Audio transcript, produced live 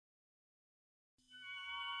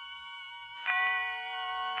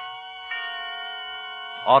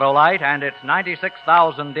Autolite and its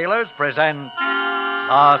 96,000 dealers present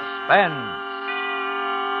Suspense.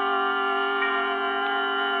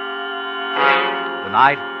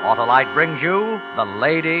 Tonight, Autolite brings you The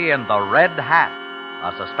Lady in the Red Hat,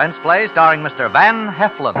 a suspense play starring Mr. Van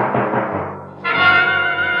Heflin.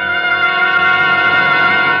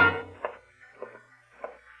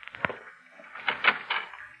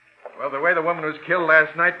 Well, the way the woman was killed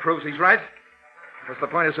last night proves he's right. What's the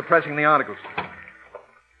point of suppressing the articles?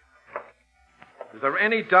 Is there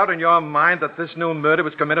any doubt in your mind that this new murder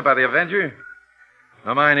was committed by the Avenger?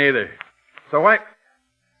 No, mine either. So why...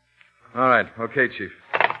 All right. Okay, Chief.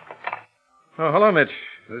 Oh, hello, Mitch.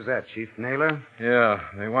 Who's that, Chief Naylor? Yeah,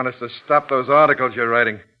 they want us to stop those articles you're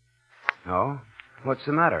writing. Oh? What's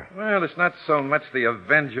the matter? Well, it's not so much the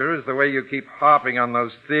Avenger as the way you keep harping on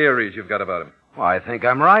those theories you've got about him. Well, I think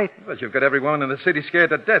I'm right. But you've got every woman in the city scared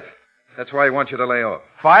to death. That's why I want you to lay off.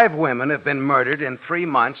 5 women have been murdered in 3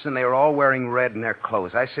 months, and they were all wearing red in their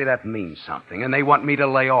clothes. I say that means something, and they want me to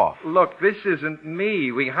lay off. Look, this isn't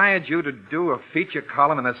me. We hired you to do a feature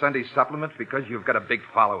column in the Sunday supplement because you've got a big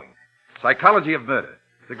following. Psychology of murder.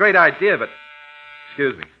 It's a great idea, but...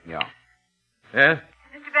 Excuse me. Yeah. Yeah?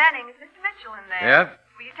 Mr. Banning, is Mr. Mitchell in there? Yeah?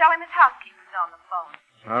 Will you tell him his housekeeper's on the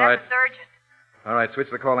phone? All right. It's urgent. All right, switch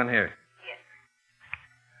the call in here. Yes.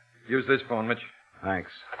 Use this phone, Mitch.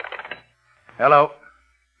 Thanks. Hello.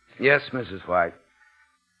 Yes, Mrs. White.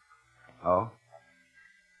 Oh?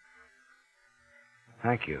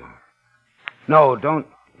 Thank you. No, don't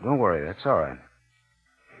worry. That's all right.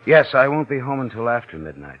 Yes, I won't be home until after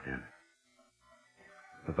midnight then.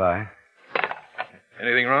 Goodbye.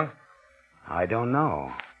 Anything wrong? I don't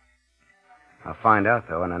know. I'll find out,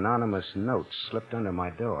 though. An anonymous note slipped under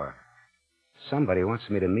my door. Somebody wants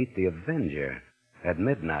me to meet the Avenger at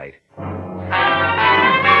midnight.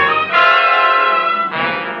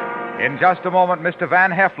 In just a moment, Mr. Van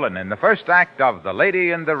Heflin in the first act of The Lady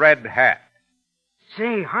in the Red Hat.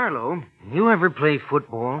 Say, Harlow, you ever play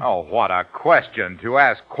football? Oh, what a question to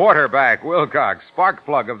ask quarterback Wilcox,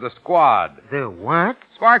 spark-plug of the squad. The what?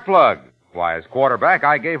 Spark-plug. Why, as quarterback,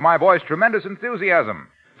 I gave my boys tremendous enthusiasm.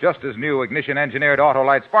 Just as new ignition-engineered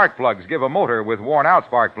Autolite spark plugs give a motor with worn-out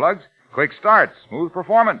spark plugs quick starts, smooth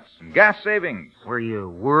performance, and gas savings. Were you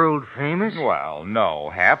world famous? Well, no,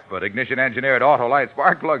 Hap, but ignition-engineered Autolite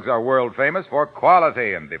spark plugs are world famous for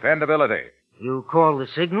quality and dependability. You call the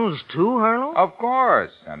signals too, Harlow? Of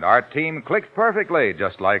course, and our team clicks perfectly,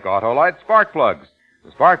 just like Autolite spark plugs.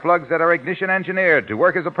 The spark plugs that are ignition-engineered to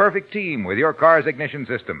work as a perfect team with your car's ignition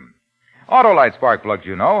system. Autolite spark plugs,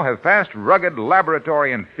 you know, have passed rugged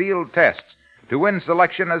laboratory and field tests to win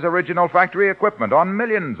selection as original factory equipment on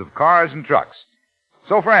millions of cars and trucks.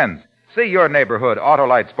 So, friends, see your neighborhood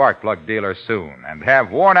Autolite spark plug dealer soon and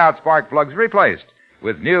have worn-out spark plugs replaced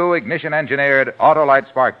with new ignition-engineered Autolite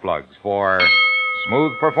spark plugs for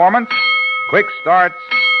smooth performance, quick starts,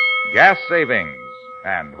 gas savings.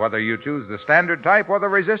 And whether you choose the standard type or the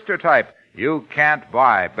resistor type, you can't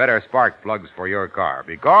buy better spark plugs for your car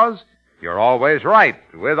because you're always right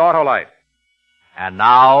with Autolite. And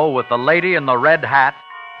now, with The Lady in the Red Hat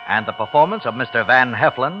and the performance of Mr. Van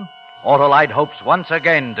Heflin, Autolite hopes once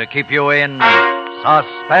again to keep you in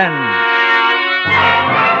suspense.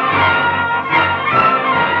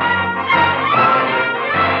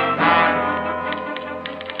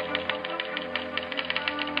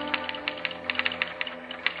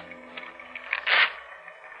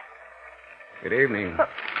 Good evening.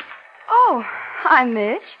 Oh, hi,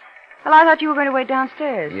 Mitch. Well, I thought you were going to wait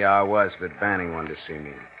downstairs. Yeah, I was, but Banning wanted to see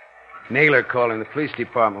me. Naylor called in the police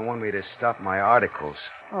department, wanted me to stop my articles.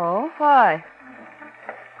 Oh, why?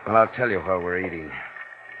 Well, I'll tell you while we're eating.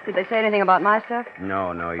 Did they say anything about my stuff?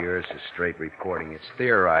 No, yours is straight reporting. It's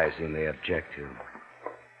theorizing they object to.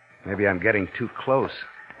 Maybe I'm getting too close.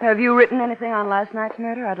 Have you written anything on last night's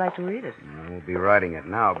murder? I'd like to read it. I won't be writing it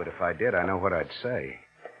now, but if I did, I know what I'd say.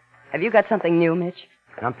 Have you got something new, Mitch?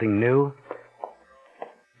 Something new?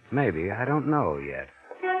 Maybe. I don't know yet.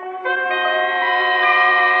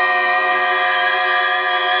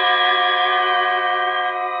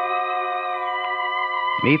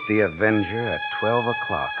 Meet the Avenger at 12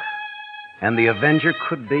 o'clock. And the Avenger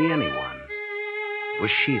could be anyone.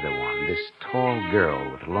 Was she the one, this tall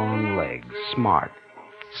girl with long legs, smart,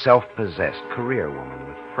 self-possessed career woman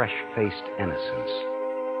with fresh-faced innocence?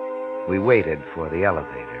 We waited for the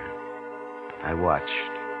elevator. I watched.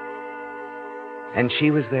 And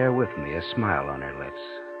she was there with me, a smile on her lips.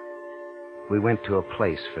 We went to a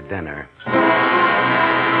place for dinner.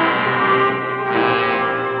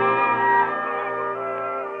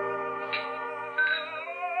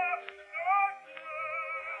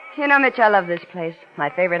 You know, Mitch, I love this place. My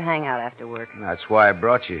favorite hangout after work. That's why I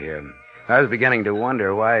brought you here. I was beginning to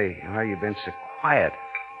wonder why you've been so quiet.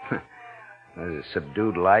 There's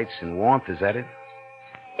subdued lights and warmth, is that it?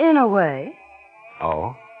 In a way.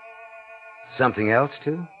 Oh? Something else,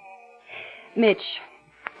 too? Mitch,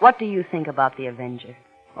 what do you think about the Avenger?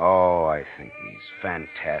 Oh, I think he's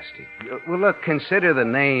fantastic. Well, look, consider the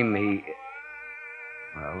name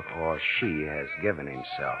or she has given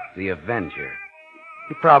himself, the Avenger.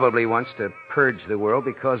 He probably wants to purge the world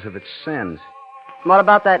because of its sins. What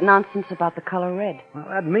about that nonsense about the color red? Well,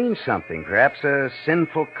 that means something. Perhaps a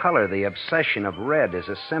sinful color, the obsession of red as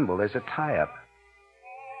a symbol, as a tie-up.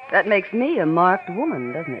 That makes me a marked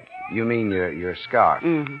woman, doesn't it? You mean your scarf?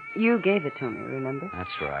 Mm-hmm. You gave it to me, remember? That's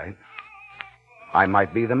right. I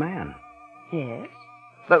might be the man. Yes.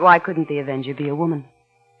 But why couldn't the Avenger be a woman?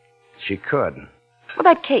 She could. Well,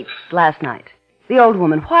 that Kate last night. The old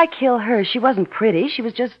woman. Why kill her? She wasn't pretty. She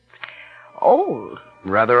was just old.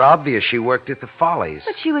 Rather obvious she worked at the Follies.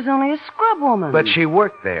 But she was only a scrub woman. But she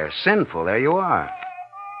worked there. Sinful. There you are.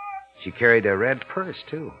 She carried a red purse,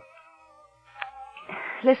 too.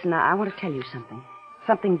 Listen, I want to tell you something.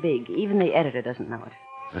 Something big. Even the editor doesn't know it.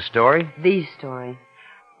 A story? The story.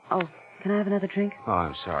 Oh, can I have another drink? Oh,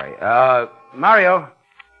 I'm sorry. Mario.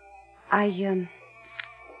 I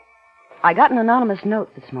got an anonymous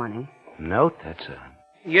note this morning. Note? That's a...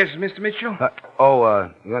 Yes, Mr. Mitchell?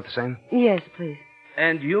 You want the same? Yes, please.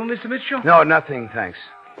 And you, Mr. Mitchell? No, nothing, thanks.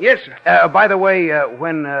 Yes, sir. By the way,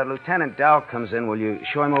 when Lieutenant Dow comes in, will you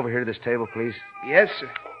show him over here to this table, please? Yes, sir.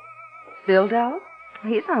 Bill Dow?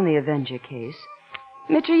 He's on the Avenger case.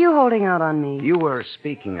 Mitch, are you holding out on me? You were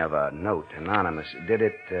speaking of a note, anonymous. Did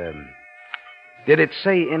it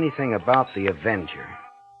say anything about the Avenger?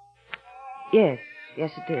 Yes,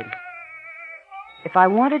 it did. If I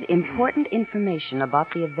wanted important information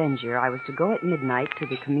about the Avenger, I was to go at midnight to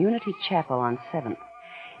the community chapel on 7th.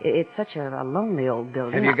 It's such a lonely old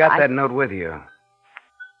building. Have you got that note with you?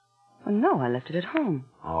 Well, no, I left it at home.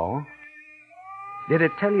 Oh? Did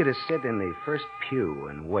it tell you to sit in the first pew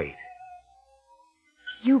and wait?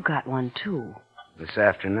 You got one, too. This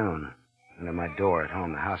afternoon. Under my door at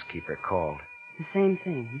home, the housekeeper called. The same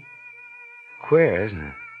thing. Queer, isn't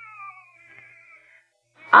it?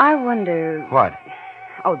 I wonder... What?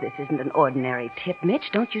 Oh, this isn't an ordinary tip,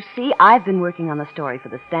 Mitch. Don't you see? I've been working on the story for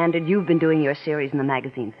the Standard. You've been doing your series in the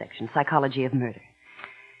magazine section, Psychology of Murder.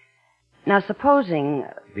 Now, supposing...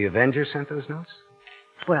 The Avenger sent those notes?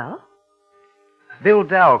 Well? Bill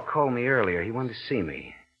Dow called me earlier. He wanted to see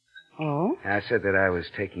me. Oh? I said that I was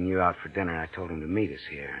taking you out for dinner. I told him to meet us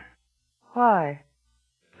here. Why?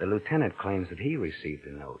 The lieutenant claims that he received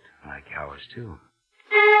a note, like ours, too.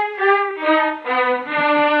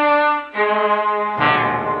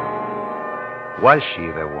 Was she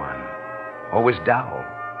the one? Or was Dow?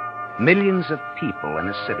 Millions of people in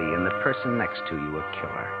a city, and the person next to you a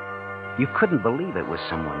killer. You couldn't believe it was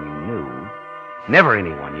someone you knew. Never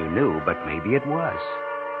anyone you knew, but maybe it was.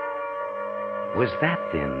 Was that,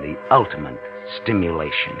 then, the ultimate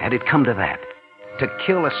stimulation? Had it come to that? To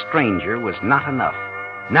kill a stranger was not enough.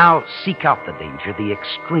 Now seek out the danger, the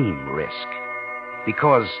extreme risk.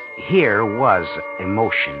 Because here was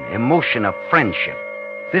emotion of friendship.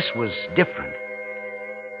 This was different.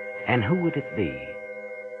 And who would it be?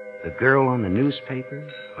 The girl on the newspaper?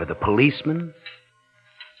 Or the policeman?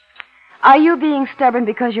 Are you being stubborn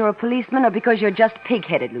because you're a policeman or because you're just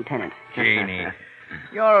pig-headed, Lieutenant? Jeannie,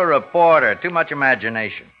 you're a reporter. Too much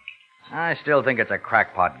imagination. I still think it's a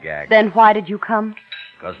crackpot gag. Then why did you come?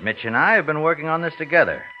 Because Mitch and I have been working on this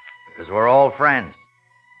together. Because we're all friends.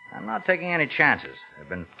 I'm not taking any chances. There have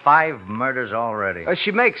been 5 murders already.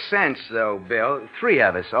 She makes sense, though, Bill. 3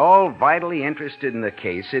 of us, all vitally interested in the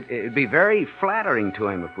case. It'd be very flattering to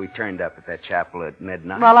him if we turned up at that chapel at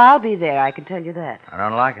midnight. Well, I'll be there, I can tell you that. I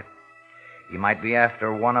don't like it. He might be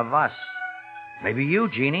after one of us. Maybe you,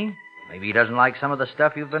 Jeannie. Maybe he doesn't like some of the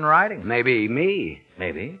stuff you've been writing. Maybe me.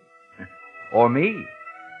 Maybe. Or me.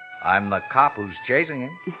 I'm the cop who's chasing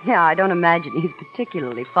him. Yeah, I don't imagine he's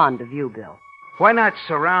particularly fond of you, Bill. Why not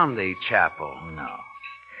surround the chapel? No.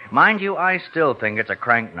 Mind you, I still think it's a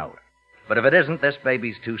crank note. But if it isn't, this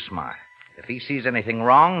baby's too smart. If he sees anything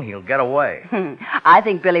wrong, he'll get away. I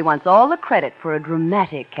think Billy wants all the credit for a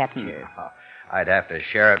dramatic capture. I'd have to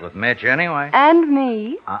share it with Mitch anyway. And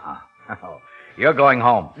me. Oh, you're going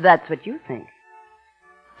home. That's what you think.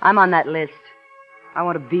 I'm on that list. I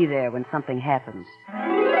want to be there when something happens.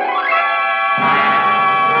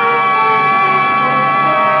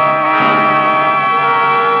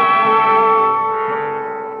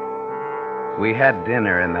 We had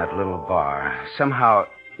dinner in that little bar. Somehow,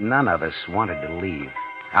 none of us wanted to leave.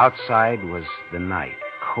 Outside was the night,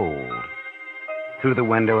 cold. Through the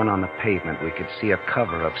window and on the pavement, we could see a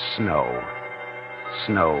cover of snow.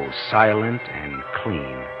 Snow, silent and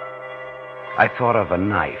clean. I thought of a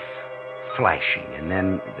knife, flashing, and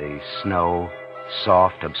then the snow,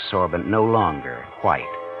 soft, absorbent, no longer white,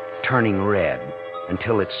 turning red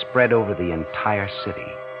until it spread over the entire city.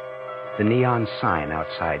 The neon sign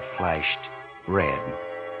outside flashed red.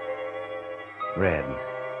 Red.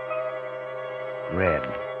 Red.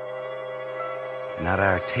 And at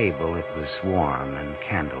our table, it was warm and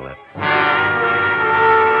candlelit.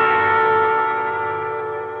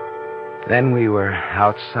 Then we were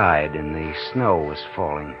outside, and the snow was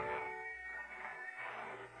falling.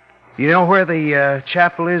 You know where the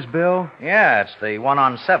chapel is, Bill? Yeah, it's the one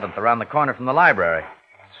on 7th, around the corner from the library.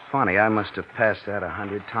 It's funny, I must have passed that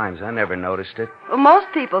 100 times. I never noticed it. Well, most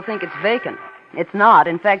people think it's vacant. It's not.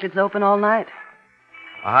 In fact, it's open all night.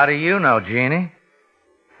 Well, how do you know, Jeannie?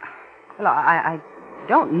 Well, I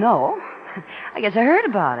don't know. I guess I heard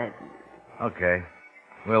about it. Okay.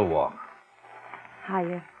 We'll walk.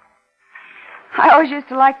 I always used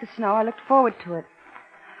to like the snow. I looked forward to it.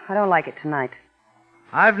 I don't like it tonight.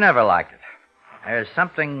 I've never liked it. There's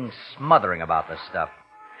something smothering about this stuff.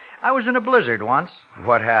 I was in a blizzard once.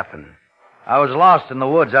 What happened? I was lost in the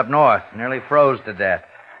woods up north, nearly froze to death.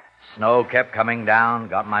 Snow kept coming down,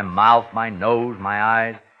 got my mouth, my nose, my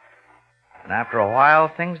eyes. And after a while,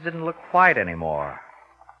 things didn't look white anymore.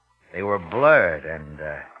 They were blurred and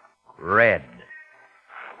red.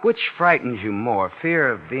 Which frightens you more,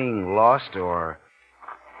 fear of being lost or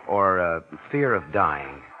fear of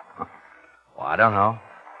dying? Well, I don't know.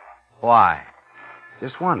 Why?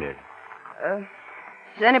 Just wondered.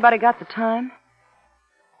 Has anybody got the time?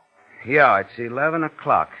 Yeah, it's 11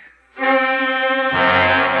 o'clock.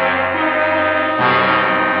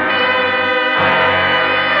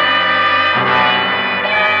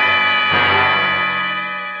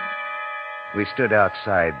 We stood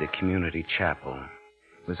outside the community chapel.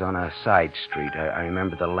 It was on a side street. I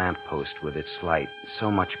remember the lamppost with its light,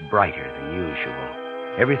 so much brighter than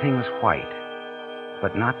usual. Everything was white,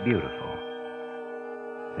 but not beautiful.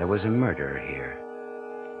 There was a murderer here.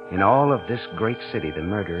 In all of this great city, the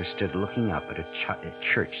murderer stood looking up at a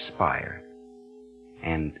church spire.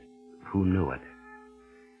 And who knew it?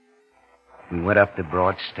 We went up the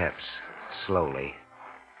broad steps, slowly.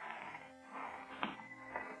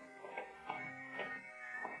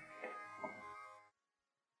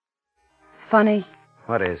 Funny.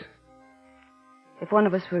 What is? If one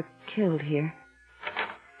of us were killed here.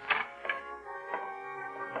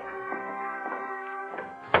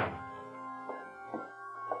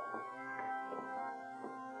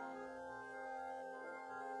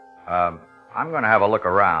 I'm going to have a look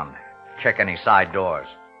around. Check any side doors.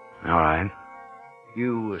 All right.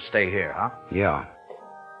 You stay here, huh? Yeah.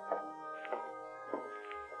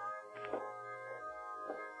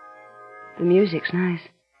 The music's nice.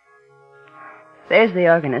 There's the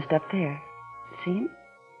organist up there. See him?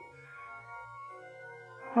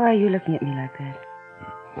 Why are you looking at me like that?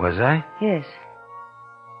 Was I? Yes.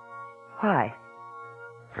 Why?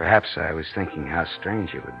 Perhaps I was thinking how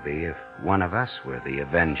strange it would be if one of us were the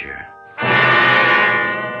Avenger.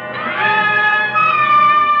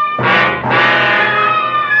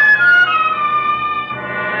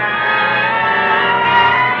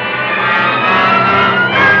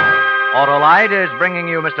 Autolite is bringing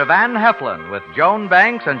you Mr. Van Heflin with Joan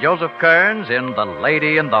Banks and Joseph Kearns in The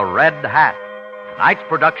Lady in the Red Hat. Tonight's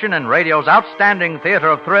production in radio's outstanding theater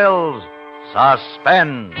of thrills,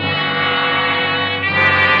 Suspense.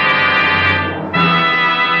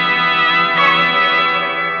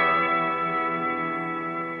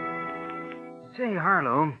 Say,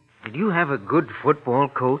 Harlow, did you have a good football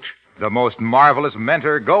coach? The most marvelous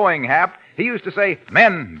mentor going, Hap. He used to say,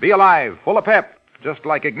 "Men, be alive, full of pep," just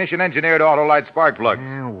like ignition-engineered Autolite spark plugs.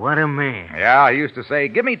 What a man. Yeah, he used to say,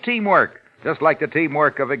 "Give me teamwork," just like the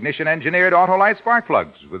teamwork of ignition-engineered Autolite spark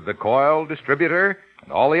plugs, with the coil, distributor,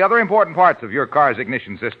 and all the other important parts of your car's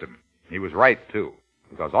ignition system. He was right, too,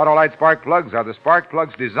 because Autolite spark plugs are the spark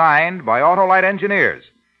plugs designed by Autolite engineers,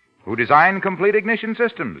 who design complete ignition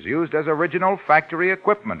systems used as original factory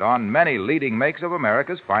equipment on many leading makes of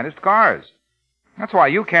America's finest cars. That's why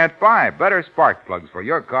you can't buy better spark plugs for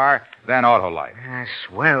your car than Autolite.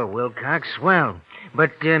 Swell, Wilcox, swell.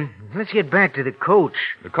 But let's get back to the coach.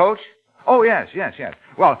 The coach? Oh, yes.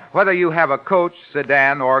 Well, whether you have a coach,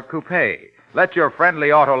 sedan, or coupe, let your friendly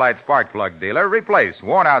Autolite spark plug dealer replace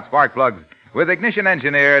worn-out spark plugs with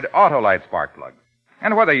ignition-engineered Autolite spark plugs.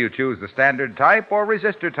 And whether you choose the standard type or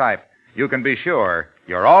resistor type, you can be sure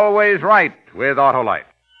you're always right with Autolite.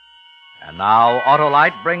 And now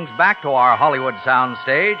Autolite brings back to our Hollywood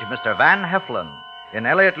soundstage Mr. Van Heflin in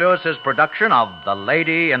Elliot Lewis's production of The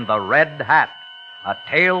Lady in the Red Hat, a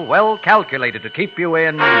tale well calculated to keep you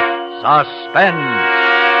in suspense.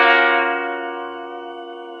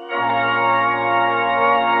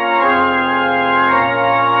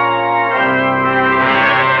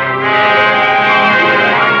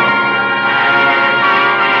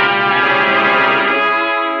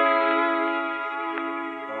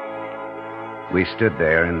 We stood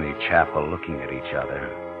there in the chapel looking at each other.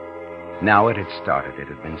 Now it had started. It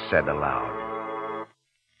had been said aloud.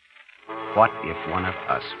 What if one of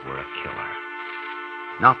us were a killer?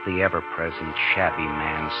 Not the ever-present shabby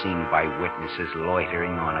man seen by witnesses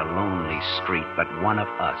loitering on a lonely street, but one of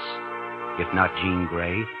us. If not Jean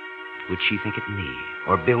Grey, would she think it me?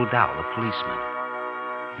 Or Bill Dowell, the policeman?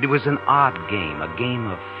 It was an odd game, a game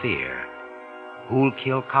of fear. Who'll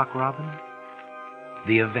kill Cock Robin?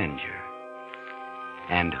 The Avenger.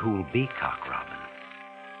 And who'll be Cock Robin?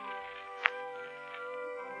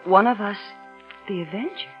 One of us, the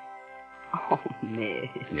Avenger? Oh, Mitch.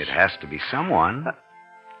 It has to be someone. Well,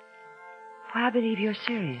 I believe you're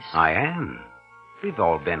serious. I am. We've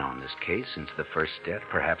all been on this case since the first death.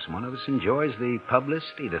 Perhaps one of us enjoys the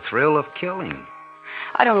publicity, the thrill of killing.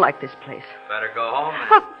 I don't like this place. Better go home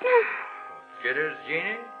and... Jitters,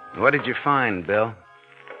 Jeannie? What did you find, Bill?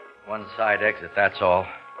 One side exit, that's all.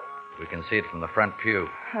 We can see it from the front pew.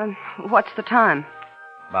 What's the time?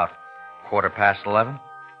 About 11:15.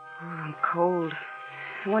 Oh, I'm cold.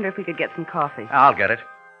 I wonder if we could get some coffee. I'll get it.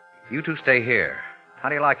 You two stay here. How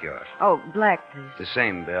do you like yours? Oh, black, please. The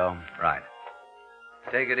same, Bill. Right.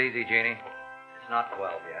 Take it easy, Jeannie. It's not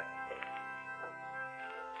 12 yet.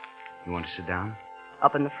 You want to sit down?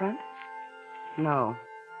 Up in the front? No,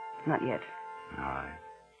 not yet. All right.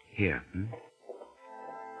 Here.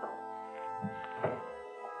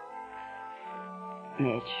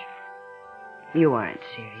 Mitch, you aren't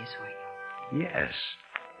serious, were you? Yes.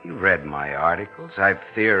 You read my articles. I've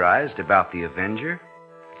theorized about the Avenger.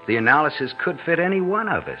 The analysis could fit any one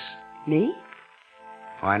of us. Me?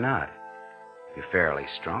 Why not? You're fairly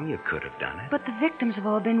strong. You could have done it. But the victims have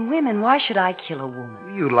all been women. Why should I kill a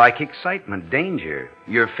woman? You like excitement, danger.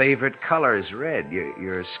 Your favorite color is red.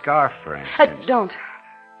 Your scarf, for instance. Don't.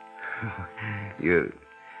 You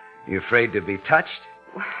afraid to be touched?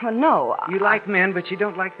 Well, no. You like men, but you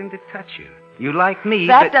don't like them to touch you. You like me,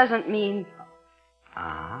 That doesn't mean...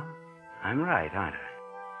 I'm right, aren't I?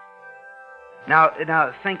 Now,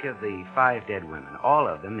 think of the 5 dead women, all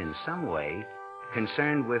of them in some way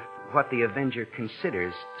concerned with what the Avenger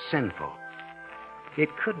considers sinful. It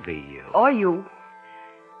could be you. Or you.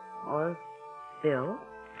 Or Bill.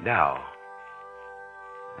 Dow.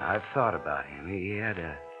 I've thought about him.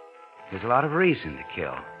 There's a lot of reason to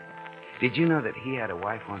kill. Did you know that he had a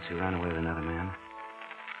wife once who ran away with another man?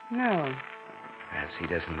 No. Perhaps he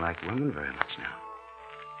doesn't like women very much now.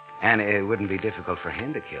 And it wouldn't be difficult for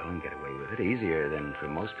him to kill and get away with it. Easier than for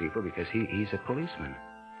most people because he's a policeman.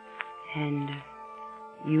 And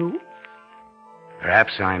you?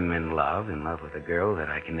 Perhaps I'm in love with a girl that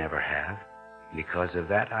I can never have. Because of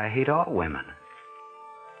that, I hate all women.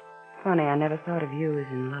 Funny, I never thought of you as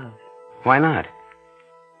in love. Why not?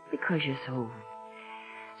 Because you're so...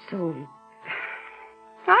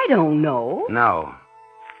 I don't know. No.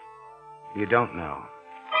 You don't know.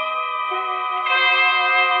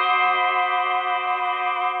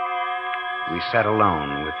 We sat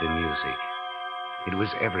alone with the music. It was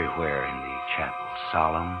everywhere in the chapel,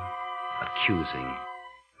 solemn, accusing.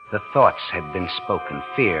 The thoughts had been spoken.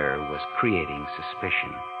 Fear was creating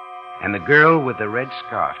suspicion. And the girl with the red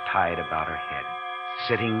scarf tied about her head,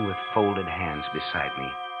 sitting with folded hands beside me,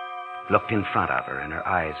 looked in front of her, and her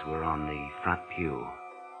eyes were on the front pew.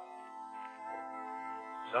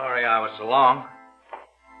 Sorry I was so long.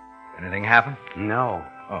 Anything happen? No.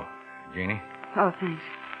 Oh, Jeannie? Oh, thanks.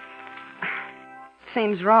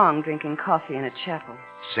 Seems wrong drinking coffee in a chapel.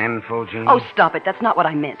 Sinful, Jean? Oh, stop it. That's not what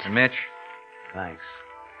I meant. Mitch? Thanks.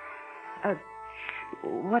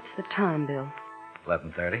 What's the time, Bill?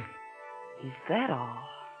 11:30. Is that all?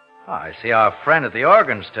 Oh, I see our friend at the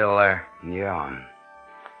organ's still there. Yeah.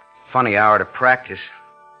 Funny hour to practice.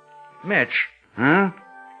 Mitch? Hmm?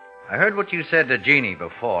 I heard what you said to Jeannie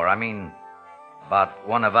before. I mean, about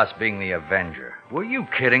one of us being the Avenger. Were you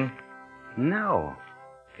kidding? No.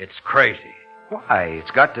 It's crazy. Why?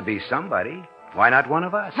 It's got to be somebody. Why not one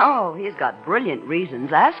of us? Oh, he's got brilliant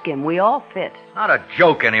reasons. Ask him. We all fit. Not a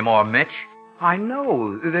joke anymore, Mitch. I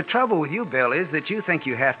know. The trouble with you, Bill, is that you think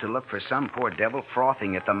you have to look for some poor devil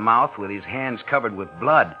frothing at the mouth with his hands covered with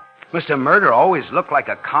blood. Must a murder always look like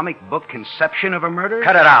a comic book conception of a murder?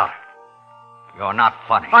 Cut it out. You're not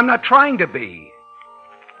funny. I'm not trying to be.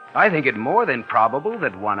 I think it more than probable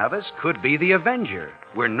that one of us could be the Avenger.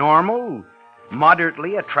 We're normal,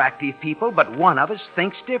 moderately attractive people, but one of us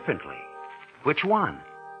thinks differently. Which one?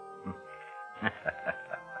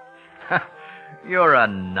 You're a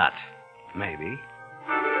nut. Maybe.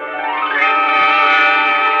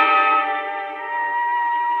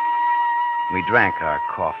 We drank our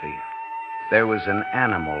coffee. There was an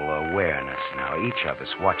animal awareness now, each of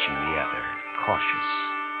us watching the other,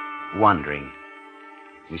 cautious, wondering.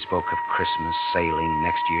 We spoke of Christmas, sailing,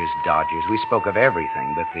 next year's Dodgers. We spoke of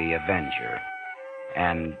everything but the Avenger.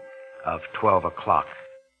 And of 12 o'clock.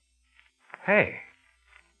 Hey.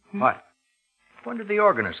 What? When did the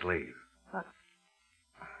organist leave?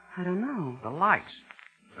 I don't know. The lights.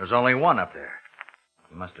 There's only one up there.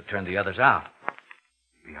 He must have turned the others out.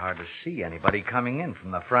 It'd be hard to see anybody coming in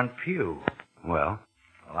from the front pew. Well?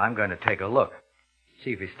 Well, I'm going to take a look.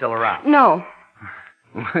 See if he's still around. No.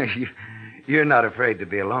 You're not afraid to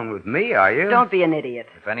be alone with me, are you? Don't be an idiot.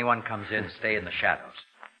 If anyone comes in, stay in the shadows.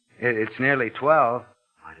 It's nearly 12.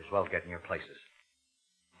 Might as well get in your places.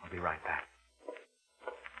 I'll be right back.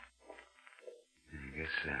 I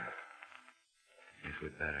guess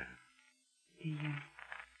we'd better. The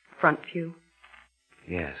front pew?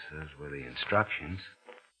 Yes, those were the instructions.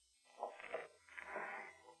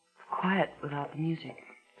 Quiet without the music.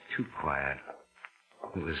 Too quiet.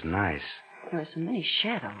 It was nice. There are so many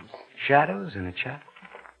shadows. Shadows in a chapel?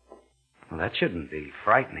 Well, that shouldn't be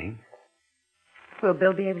frightening. Will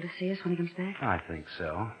Bill be able to see us when he comes back? I think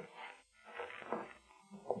so.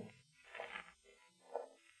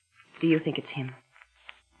 Do you think it's him?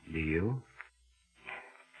 Do you?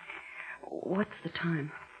 What's the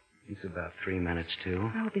time? It's about 3 minutes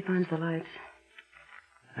to. I hope he finds the lights.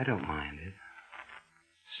 I don't mind it.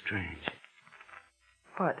 Strange.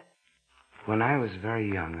 What? When I was very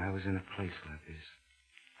young, I was in a place like this.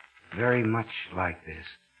 Very much like this.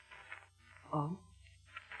 Oh?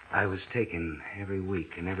 I was taken every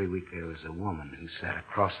week, and every week there was a woman who sat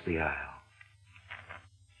across the aisle.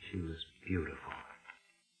 She was beautiful.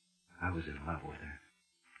 I was in love with her.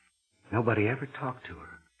 Nobody ever talked to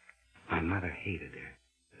her. My mother hated her,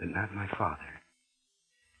 but not my father.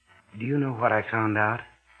 Do you know what I found out?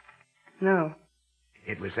 No.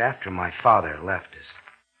 It was after my father left us.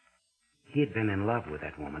 He had been in love with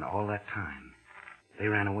that woman all that time. They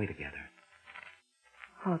ran away together.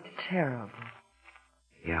 Oh, terrible.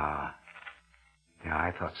 Yeah,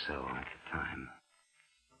 I thought so at the time.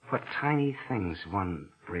 What tiny things one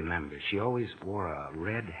remembers. She always wore a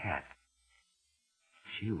red hat.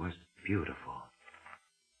 She was beautiful.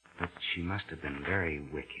 But she must have been very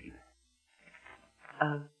wicked.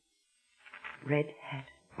 A red hat?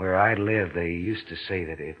 Where I lived, they used to say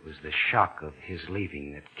that it was the shock of his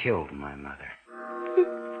leaving that killed my mother.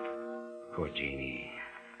 Poor Jeannie.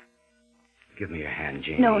 Give me your hand,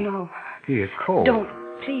 Jeannie. No. You're cold. Don't.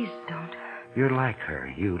 Please don't. You're like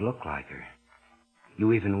her. You look like her.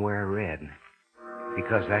 You even wear red.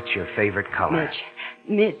 Because that's your favorite color.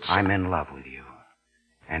 Mitch. I'm in love with you.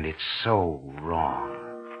 And it's so wrong.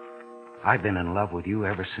 I've been in love with you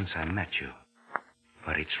ever since I met you.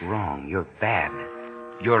 But it's wrong. You're bad.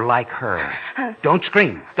 You're like her. Don't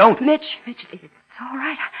scream. Don't. Mitch, it's all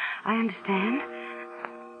right. I understand.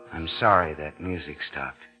 I'm sorry that music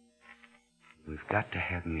stopped. We've got to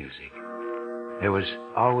have music. There was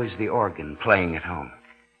always the organ playing at home.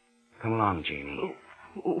 Come along, Jeannie.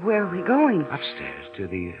 Where are we going? Upstairs to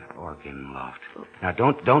the organ loft. Now,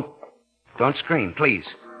 don't scream, please.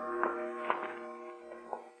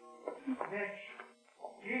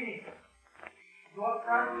 Jeannie, you up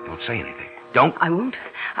front? Don't say anything. Don't. I won't.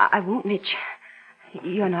 I won't, Mitch.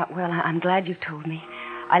 You're not well. I'm glad you've told me.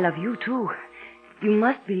 I love you, too. You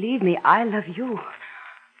must believe me. I love you.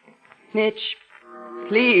 Mitch,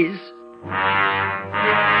 please.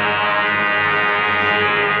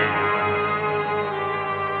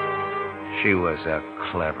 She was a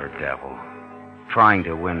clever devil, trying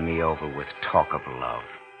to win me over with talk of love.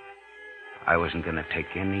 I wasn't going to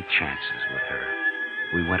take any chances with her.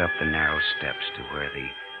 We went up the narrow steps to where the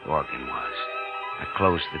organ was. I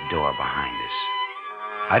closed the door behind us.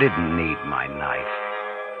 I didn't need my knife.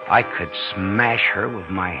 I could smash her with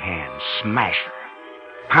my hands. Smash her.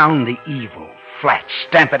 Pound the evil flat.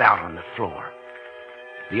 Stamp it out on the floor.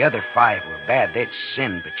 The other 5 were bad. They'd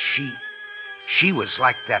sinned, but she was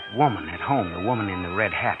like that woman at home, the woman in the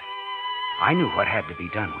red hat. I knew what had to be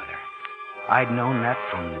done with her. I'd known that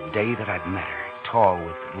from the day that I'd met her. Tall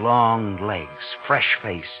with long legs, fresh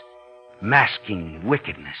face, masking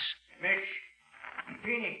wickedness. Mitch,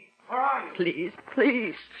 Jeannie, where are you?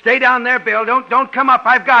 Please. Stay down there, Bill. Don't come up.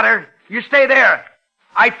 I've got her. You stay there.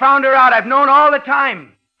 I found her out. I've known all the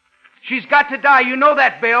time. She's got to die. You know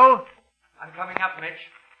that, Bill. I'm coming up, Mitch.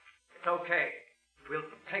 It's okay. We'll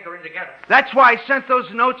take her in together. That's why I sent those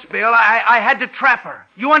notes, Bill. I had to trap her.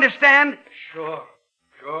 You understand? Sure.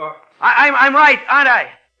 I'm right, aren't I?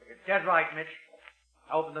 You're dead right, Mitch.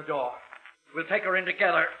 Open the door. We'll take her in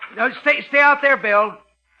together. No, stay out there, Bill.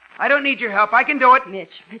 I don't need your help. I can do it. Mitch,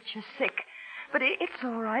 you're sick. But it's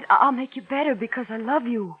all right. I'll make you better because I love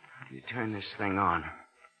you. You turn this thing on.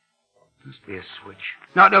 Must be a switch.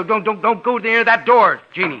 No, don't go near that door,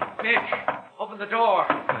 Jeannie. Mitch, open the door.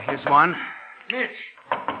 Here's one. Mitch,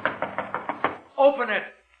 open it.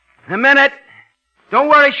 In a minute. Don't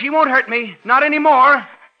worry, she won't hurt me. Not anymore.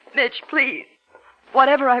 Mitch, please.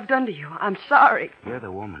 Whatever I've done to you, I'm sorry. You're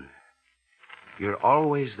the woman. You're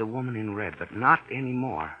always the woman in red, but not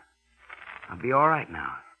anymore. I'll be all right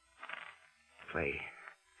now. Play.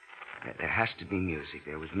 There has to be music.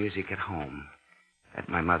 There was music at home. At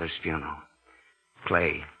my mother's funeral.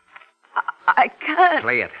 Play. I can't.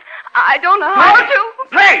 Play it. I don't know how to.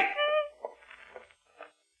 Play!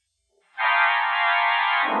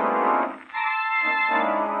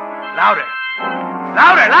 Louder.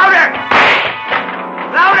 Louder, louder!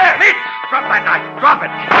 Louder! Mitch, drop that knife. Drop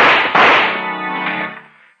it.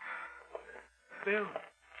 Bill.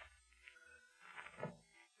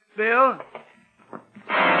 Bill?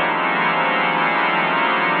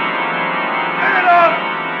 Turn it off!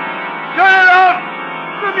 Turn it off!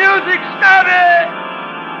 The music! Stop it!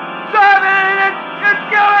 Stop it! It's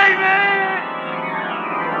killing me!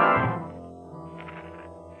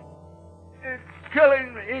 It's killing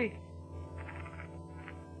me.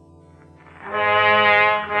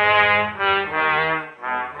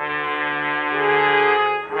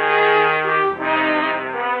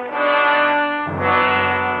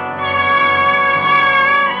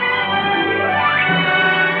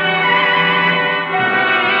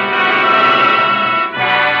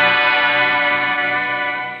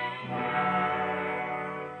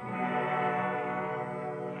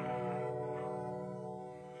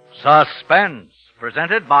 Suspense,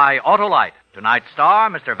 presented by Autolite. Tonight's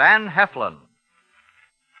star, Mr. Van Heflin.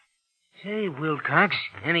 Say, Wilcox,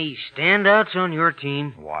 any standouts on your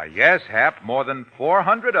team? Why, yes, Hap, more than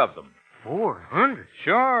 400 of them. 400?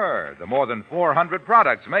 Sure, the more than 400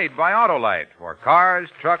 products made by Autolite for cars,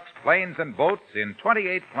 trucks, planes, and boats in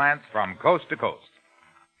 28 plants from coast to coast.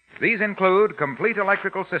 These include complete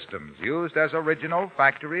electrical systems used as original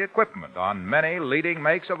factory equipment on many leading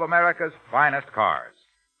makes of America's finest cars.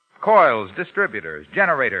 Coils, distributors,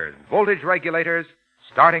 generators, voltage regulators,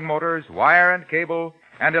 starting motors, wire and cable,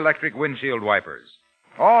 and electric windshield wipers.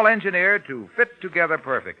 All engineered to fit together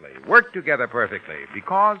perfectly, work together perfectly,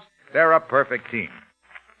 because they're a perfect team.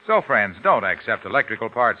 So, friends, don't accept electrical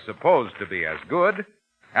parts supposed to be as good.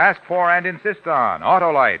 Ask for and insist on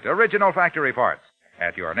Autolite original factory parts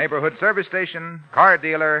at your neighborhood service station, car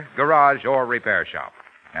dealer, garage, or repair shop.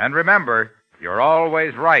 And remember, you're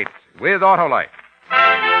always right with Autolite.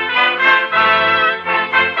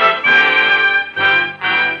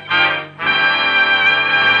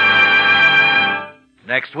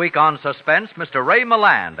 Next week on Suspense, Mr. Ray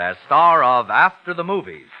Milland as star of After the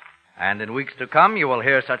Movies. And in weeks to come, you will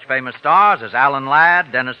hear such famous stars as Alan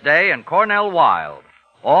Ladd, Dennis Day, and Cornell Wilde,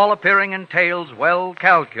 all appearing in tales well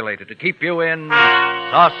calculated to keep you in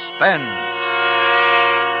suspense.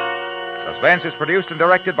 Suspense is produced and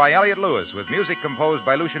directed by Elliott Lewis, with music composed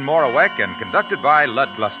by Lucien Morawek and conducted by Lud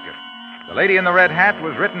Gluskin. The Lady in the Red Hat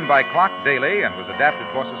was written by Clark Daly and was adapted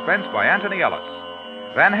for Suspense by Anthony Ellis.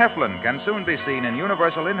 Van Heflin can soon be seen in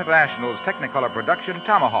Universal International's Technicolor production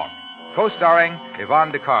Tomahawk, co-starring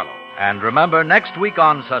Yvonne DiCarlo. And remember, next week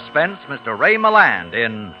on Suspense, Mr. Ray Milland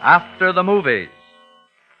in After the Movies.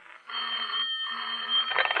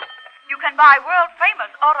 You can buy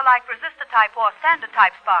world-famous Autolite resistor-type or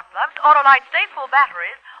standard-type spark plugs, Autolite stateful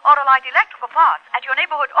batteries, Autolite electrical parts at your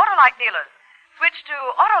neighborhood Autolite dealers. Switch to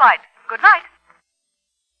Autolite. Good night.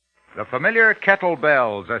 The familiar kettle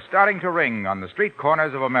bells are starting to ring on the street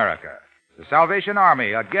corners of America. The Salvation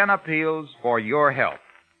Army again appeals for your help.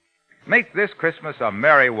 Make this Christmas a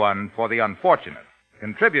merry one for the unfortunate.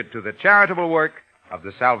 Contribute to the charitable work of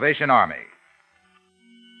the Salvation Army.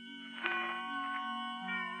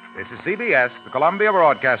 This is CBS, the Columbia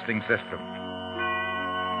Broadcasting System.